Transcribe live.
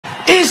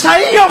saa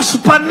hiyo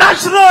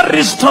supernatural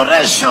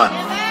restoration.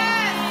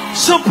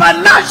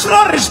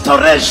 Supernatural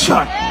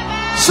restoration.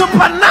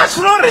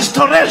 Supernatural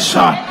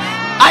restoration.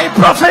 I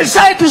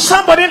prophesy to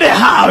somebody in the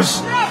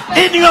house,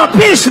 in your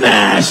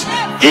business,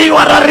 you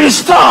are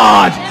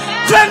restored.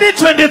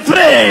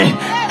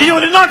 2023, you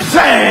will not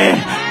fail.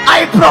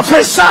 I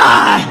prophesy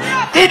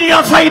in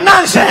your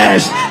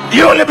finances,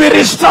 you will be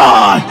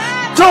restored.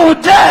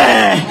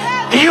 Today,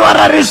 you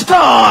are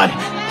restored.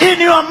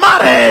 In your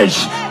marriage,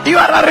 you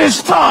are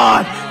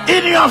restored.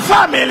 In your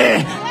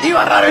family, you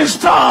are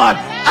restored.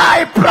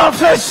 I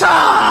prophesy.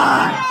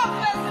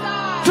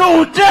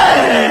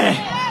 Today,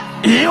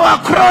 you are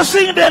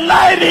crossing the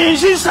line in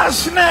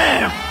Jesus'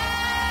 name.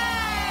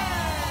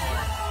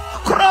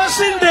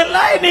 Crossing the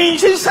line in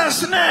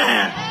Jesus'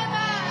 name.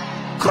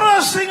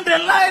 Crossing the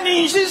line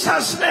in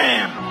Jesus'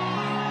 name.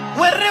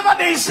 Wherever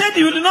they said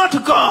you will not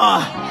go,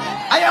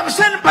 I am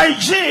sent by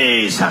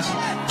Jesus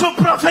to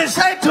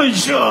prophesy to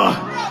you.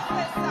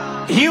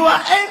 You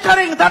are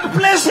entering that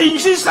place in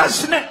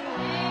Jesus' name.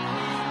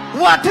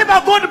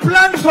 Whatever God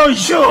planned for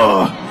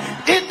you,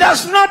 it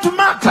does not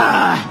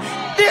matter.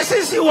 This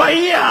is your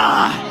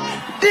year.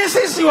 This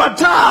is your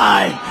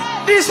time.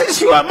 This is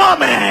your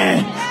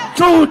moment.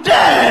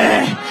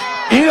 Today,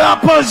 you are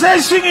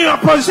possessing your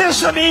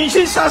possession in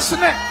Jesus'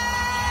 name.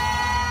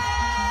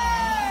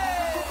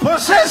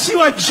 Possess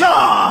your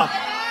job.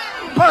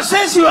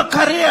 Possess your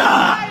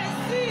career.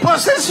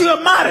 Possess your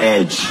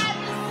marriage.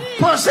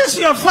 Possess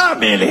your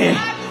family.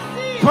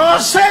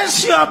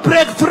 Possess your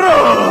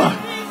breakthrough.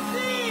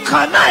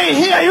 Can I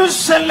hear you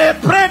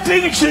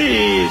celebrating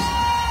Jesus?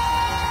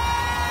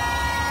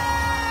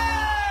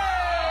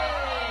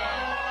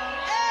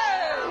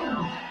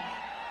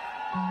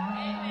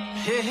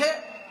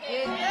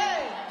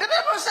 The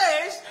Bible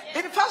says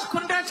in 1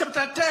 Corinthians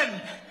chapter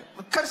 10,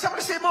 can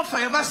somebody say more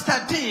fire, verse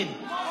 13?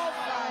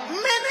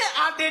 Many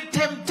are the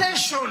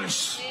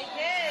temptations.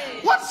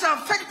 What's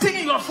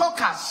affecting your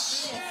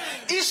focus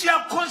is you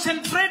are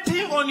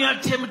concentrating on your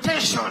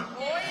temptation.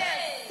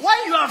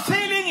 While you are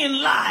failing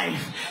in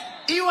life,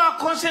 you are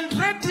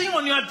concentrating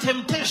on your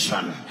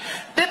temptation.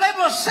 The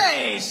Bible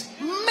says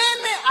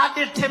many are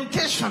the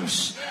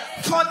temptations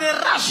for the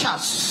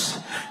righteous.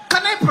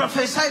 Can I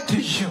prophesy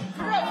to you?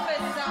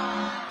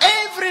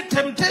 Every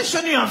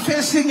temptation you are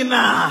facing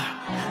now,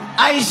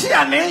 I see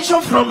an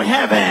angel from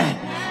heaven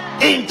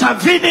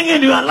intervening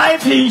in your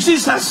life in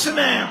Jesus'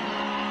 name.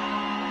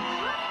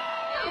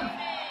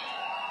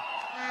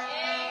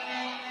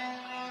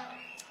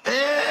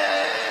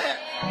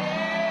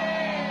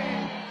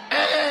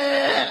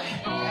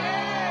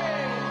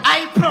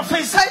 I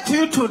prophesy to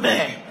you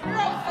today,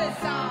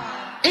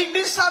 in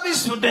this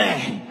service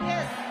today,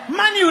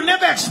 man you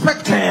never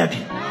expected,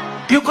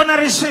 you're gonna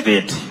receive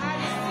it.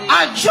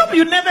 A job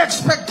you never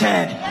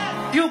expected,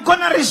 you're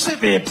gonna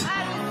receive it.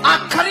 A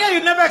career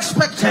you never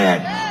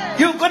expected,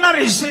 you're gonna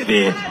receive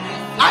it.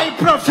 I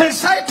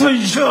prophesy to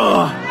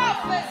you,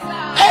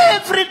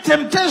 every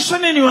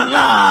temptation in your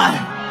life,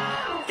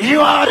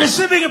 you are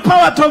receiving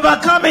power to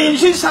overcome in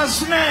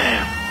Jesus'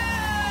 name.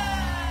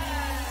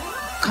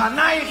 Can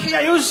I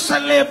hear you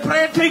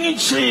celebrating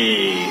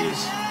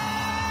Jesus?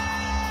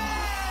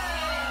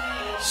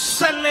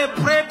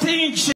 Celebrating Jesus.